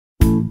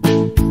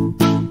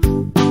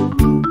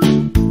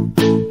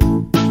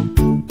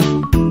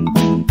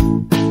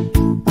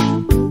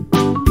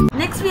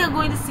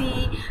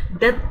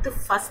depth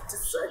first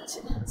search.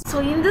 So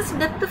in this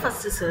depth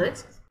first search,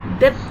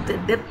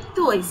 depth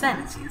wise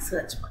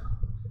search பண்ணும்.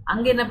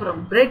 அங்க என்ன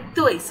பண்ணும், breadth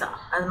wise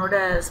அதனோட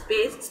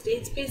ஸ்பேஸ்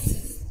ஸ்டேட் ஸ்பேஸ்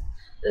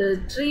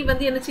ட்ரீ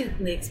வந்து என்ன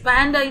செய்யுது,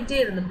 எக்ஸ்பேண்ட் ஆகிட்டே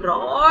இருந்து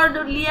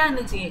ப்ராட்லியாக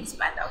என்ன செய்யும்,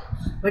 எக்ஸ்பேண்ட் ஆகும்.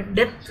 பட்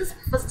டெப்த்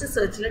ஃபர்ஸ்ட்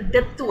சர்ச்சில்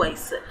டெப்த்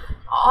வைஸ்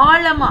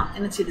ஆழமாக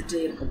என்ன செய்துட்டே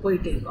இருக்கும்,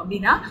 போயிட்டே இருக்கும்.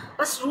 அப்படின்னா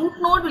first root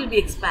note will be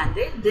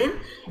expanded, then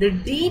the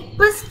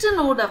deepest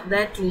note of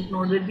that root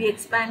note will be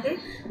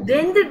expanded,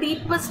 then the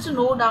deepest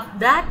note of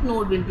that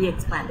note will be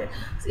expanded.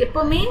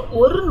 எப்போவுமே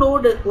ஒரு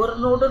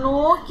node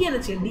நோக்கி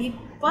என்ன செய்யும்,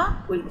 டீப்பாக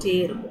போயிட்டே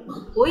இருக்கும்.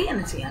 போய்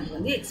என்ன செய்யும், அது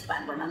வந்து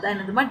எக்ஸ்பேண்ட் பண்ண. அதான்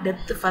என்னதுமா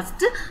depth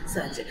first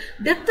search.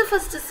 Depth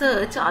first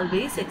search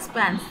always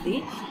expands the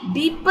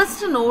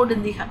deepest note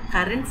in the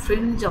current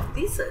fringe of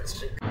the search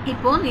tree.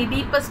 இப்போ நீ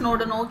டீப்பஸ்ட்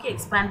நோடை நோக்கி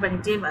எக்ஸ்பேண்ட்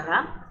பண்ணிட்டே வரா.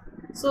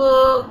 ஸோ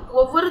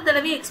ஒவ்வொரு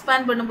தடவையும்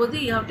எக்ஸ்பேண்ட் பண்ணும்போது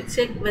you have to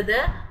check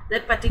whether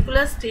that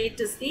particular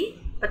state is the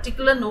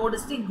particular note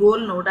is the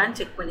goal நோடான்னு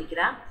check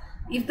பண்ணிக்கிறேன்.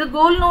 If the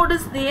goal node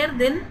is there,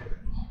 then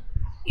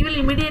you will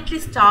immediately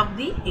stop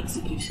the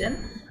execution.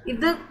 If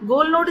the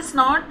goal node is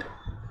not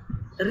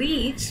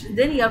reached,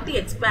 then you have to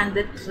expand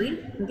the tree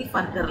in the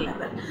further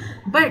level.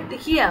 But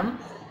here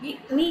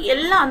நீ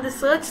எல்லாம் அந்த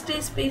search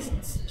space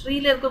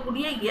ட்ரீல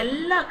இருக்கக்கூடிய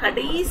எல்லா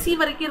கடைசி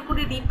வரைக்கும்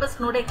இருக்கக்கூடிய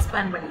deepest நோட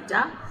expand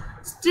பண்ணிட்டா,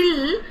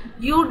 still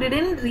you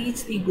didn't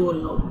reach the goal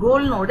node.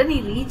 கோல் நோட நீ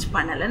ரீச்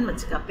பண்ணலன்னு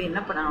வச்சுக்க. அப்போ என்ன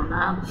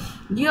பண்ணணும்னா,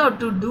 you have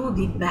to two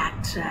the back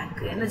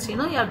track. என்ன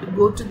செய்யணும், you have to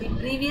go to the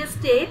previous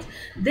stage,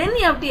 then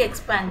you have to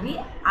expand the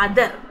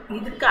other.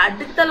 இதுக்கு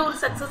அடுத்தால ஒரு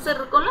சக்சஸர்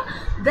இருக்கும்ல,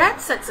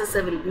 that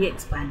successor will be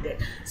expanded.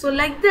 So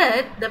like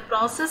that the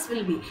process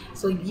will be.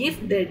 So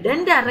if dead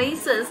end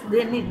arises,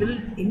 then it will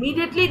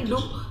immediately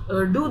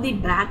do the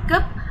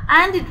backup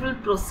and it will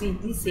proceed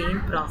the same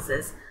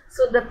process.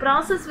 So the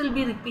process will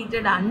be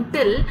repeated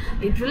until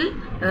it will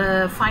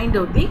find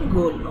out the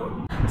goal node.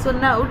 So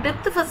now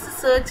depth first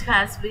search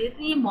has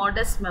very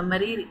modest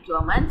memory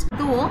requirement,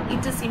 though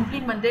it is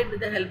implemented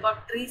with the help of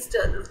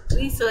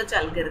tree search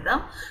algorithm.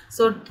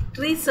 So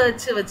tree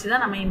search வச்சு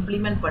தான் நம்ம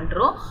implement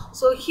பண்றோம்.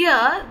 So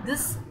here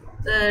this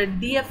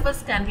DFS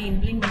can be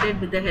implemented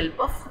with the help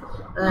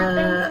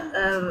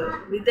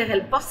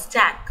of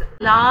stack,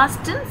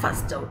 last in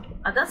first out.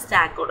 That's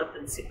stack order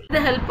principle. With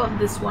the help of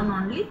this one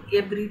only,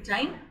 every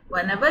time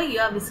whenever you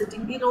are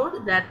visiting the node,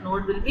 that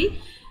node will be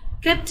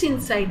kept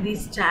inside the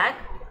stack.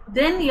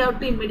 Then you have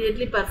to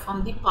immediately perform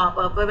the pop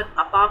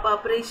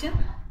operation.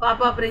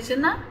 Pop operation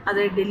na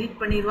adha delete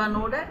pannirva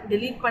node,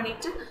 delete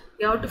pannittu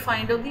you have to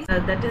find out the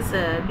that is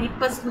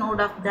deepest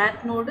node of that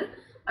node.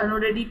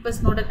 அதனோட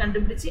deepest நோட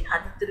கண்டுபிடிச்சி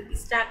அது திருப்பி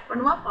stock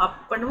பண்ணுவா, pop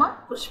பண்ணுவா,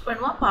 push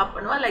பண்ணுவா, pop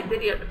பண்ணுவா. Like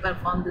that you have to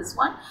perform this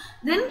one.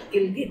 Then you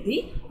will get the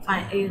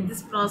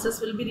this process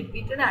will be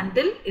repeated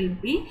until it will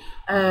be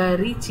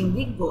reaching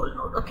the goal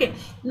node. Okay,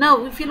 now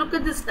if you look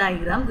at this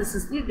diagram, this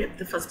is the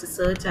depth first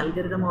search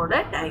algorithm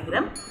oda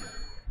diagram.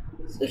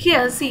 So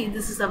here see,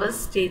 this is our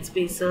state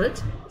space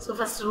search. So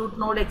first root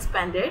node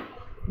expanded,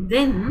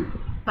 then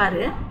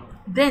paru,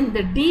 then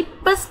the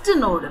deepest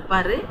node,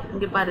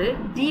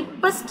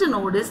 deepest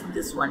node is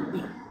this one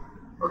B.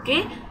 Okay,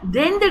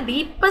 then the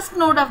deepest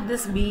node of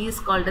this B is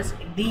called as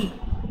D.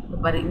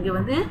 Inga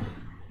vandu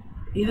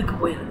idukku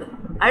poirudhu.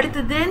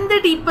 Adutha then the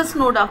deepest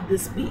node of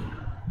this B.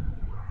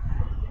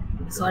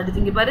 So adutha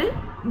inga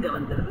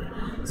vandirudhu.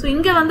 So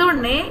inga vanda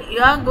odane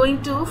you are going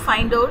to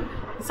find out,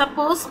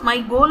 suppose my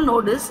goal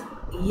node is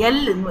L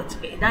nu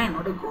vechukka, idha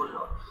enoda goal node.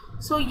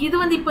 So இது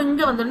வந்து இப்போ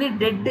இங்கே வந்தோடனே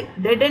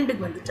dead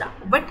எண்டுக்கு வந்துட்டா,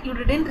 but you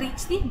didn't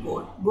reach the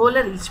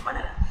கோலை reach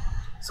பண்ணல.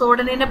 So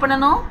உடனே என்ன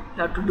பண்ணணும், you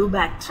have to two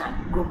back track.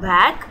 Go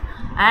back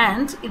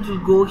and it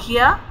will go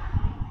here.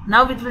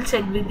 Now it will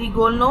check with the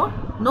goal node.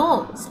 No,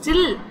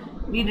 still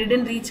we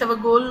didn't reach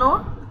our goal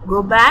node.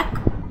 Go back.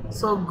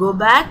 So go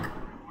back,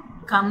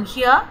 come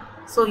here.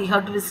 So you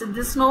have to visit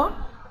this note.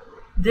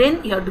 Then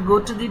you have to go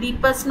to the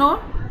deepest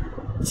note.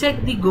 Check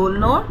the goal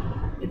node.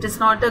 It is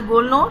not a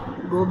goal node.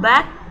 Go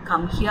back,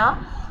 come here.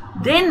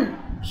 Then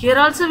here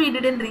also we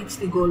didn't reach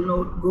the goal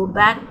node. Go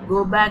back, go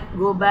back,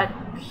 go back.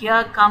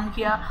 Here, come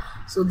here.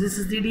 So this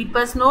is the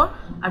deepest node.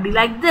 And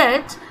like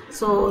that.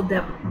 So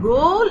the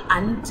goal,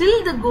 until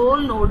the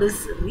goal node is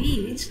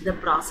reached, the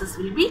process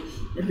will be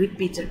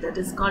repeated. That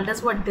is called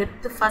as what?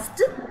 Depth first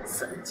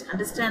search.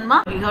 Understand ma?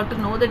 You have to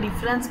know the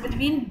difference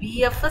between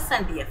BFS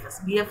and DFS.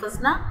 BFS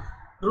na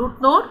root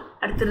node,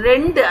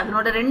 அடுத்து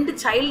அதனோட ரெண்டு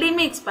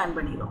சைல்டையுமே expand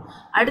பண்ணிடும்.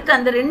 அடுத்து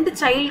அந்த ரெண்டு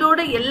சைல்டோட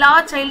எல்லா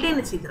சைல்டையும்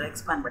என்ன செய்கிறோம்,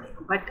 எக்ஸ்பேண்ட்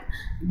பண்ணிடும். பட்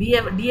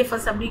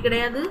டிஎஃப்எஸ் அப்படி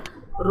கிடையாது.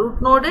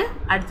 ரூட் நோடு,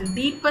 அடுத்து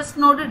deepest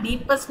node,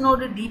 deepest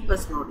node,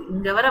 deepest node,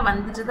 இங்கே வர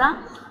வந்துட்டு தான்.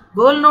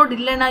 கோல் நோடு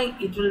இல்லைன்னா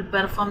it will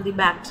perform the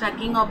back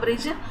tracking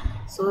operation.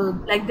 So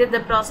like that the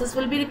process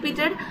will be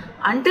repeated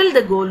until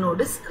the goal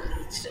node is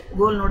reached.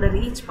 Goal node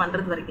reach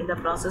பண்றது வரைக்கும் இந்த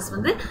process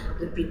வந்து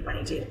repeat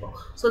பண்ணிட்டே இருக்கும்.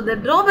 So the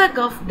drawback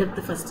of depth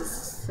first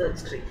search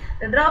tree.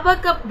 The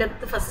drawback of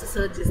depth first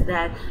search is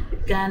that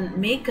it can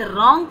make a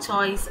wrong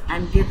choice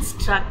and get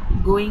stuck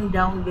going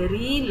down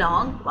very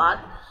long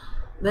path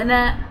when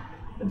a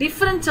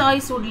different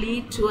choice would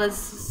lead to a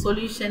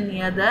solution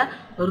near the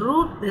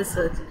root the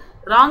search.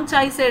 wrong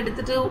choice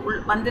எடுத்துட்டு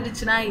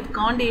வந்துடுச்சுனா it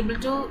can't able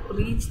to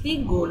reach the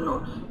goal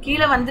node.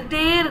 கீழ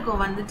வந்துட்டே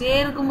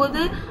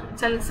இருக்கும்போது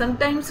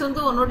sometimes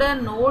வந்து உன்னோட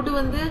node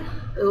வந்து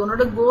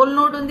உன்னோட goal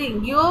node வந்து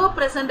எங்கேயோ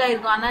பிரசன்ட்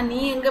ஆயிருக்கும். ஆனா நீ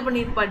எங்க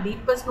பண்ணிருப்பா,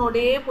 டீப்பஸ்ட்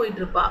நோடே போயிட்டு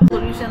இருப்பா.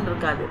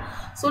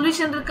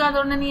 சொல்யூஷன் இருக்காத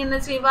உடனே நீ என்ன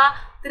செய்வா,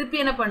 திருப்பி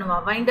என்ன பண்ணுவா,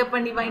 வைண்ட் அப்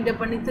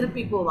பண்ணி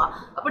திருப்பி போவா.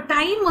 அப்ப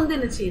டைம் வந்து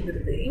என்ன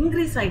செய்யுது,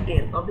 இன்க்ரீஸ் ஆயிட்டே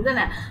இருக்கும்.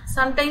 அப்படிதானே?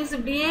 சம்டைம்ஸ்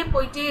இப்படியே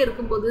போயிட்டே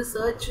இருக்கும்போது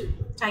சர்ச்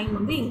டைம்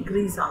வந்து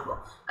இன்க்ரீஸ்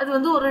ஆகும். அது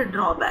வந்து ஒரு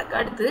டிராபேக்.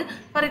 அடுத்து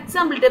for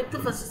example depth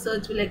first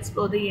search will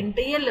explore the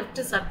entire left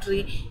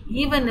subtree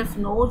even if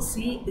node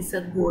C is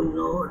a goal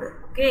node.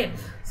 Okay,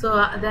 so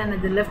then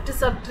the left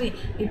subtree,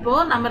 இப்போ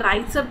நம்ம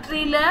ரைட்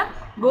சப்ட்ரீல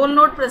கோல்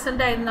நோட்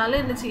பிரசன்ட் ஆயிருந்தாலும்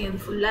என்ன செய்யுது,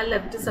 ஃபுல்லா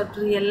லெஃப்ட்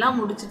சப்ட்ரீ எல்லாம்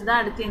முடிச்சுட்டு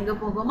தான் அடுத்து எங்க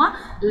போகுமா,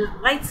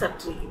 ரைட்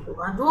சப்ட்ரீக்கு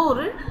போகும். அதுவும்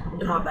ஒரு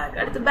டிராபேக்.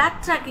 அடுத்து back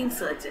tracking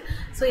search.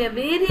 So a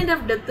variant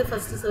of depth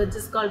first search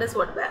is called as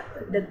what,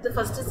 depth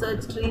first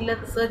search ட்ரீல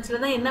சர்ச்ல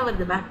தான் என்ன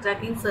வருது, பேக்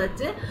ட்ராக்கிங்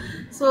சர்ச்.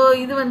 ஸோ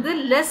இது வந்து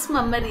லெஸ்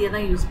மெமரியை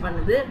தான் யூஸ்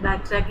பண்ணுது.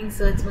 பேக் ட்ராக்கிங்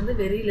சர்ச் வந்து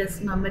வெரி லெஸ்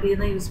மெமரியை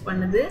தான் யூஸ்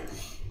பண்ணுது.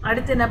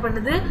 அடுத்து என்ன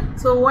பண்ணுது,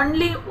 so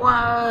only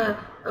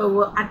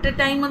at a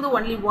time வந்து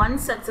ஒன்லி ஒன்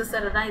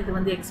சக்ஸஸரை தான் இது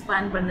வந்து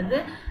எக்ஸ்பேண்ட் பண்ணுது.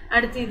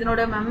 அடுத்து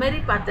இதனோட மெமரி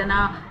பார்த்தோன்னா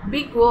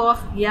பிக் ஓ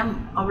ஆஃப் எம்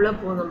அவ்வளோ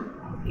போதும்.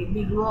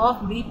 Big O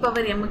of B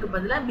power எம்முக்கு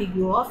பதிலாக பிக்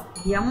ஓ ஆஃப்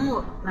எம்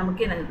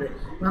நமக்கு என்னது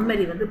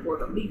மெமரி வந்து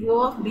போதும். Big O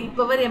of B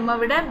power எம்மை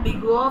விட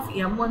பிக் ஓ ஆஃப்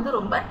எம் வந்து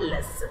ரொம்ப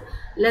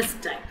லெஸ்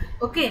டைம்.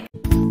 ஓகே.